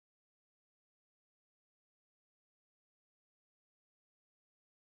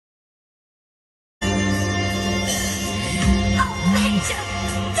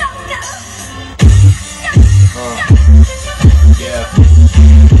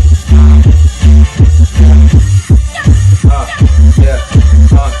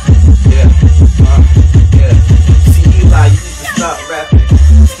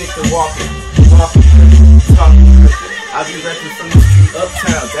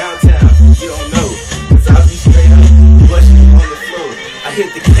you don't know. Cause I be straight up, rushing on the floor. I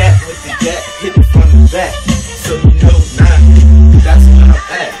hit the cat with the gat, hit it from the back. So you know, nah, that's where I'm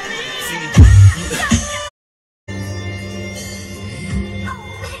at. See,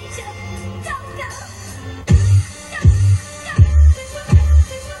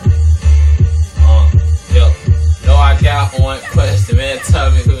 I got one question, man.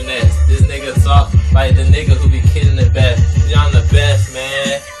 Tell me who next. This nigga talk like the nigga who be kidding the best. Yeah, I'm the best,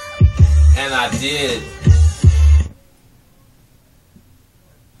 man. And I did.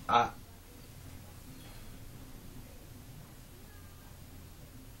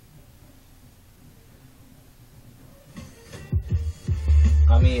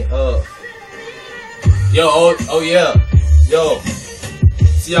 Oh yeah. Yo.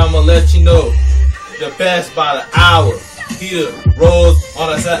 See, I'ma let you know. The best by the hour. He the rolls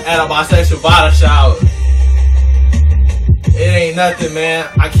on at my sexual bottle shower. It ain't nothing, man.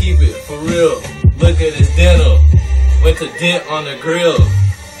 I keep it for real. Look at his dinner. Went to dent on the grill.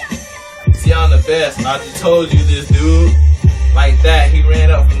 See, I'm the best. I just told you this dude. Like that, he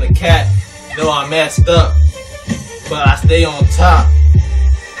ran up from the cat. No, I messed up. But I stay on top.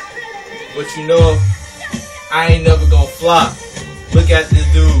 But you know, I ain't never gonna flop. Look at this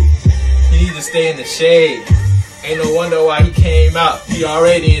dude. He need to stay in the shade. Ain't no wonder why he came out. He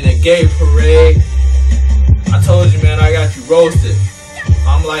already in the gay parade. I told you, man, I got you roasted.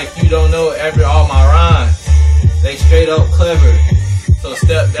 I'm like, you don't know all my rhymes. They straight up clever. So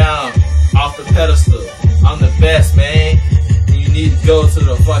step down off the pedestal. I'm the best, man. And you need to go to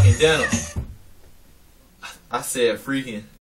the fucking dental. I said freaking.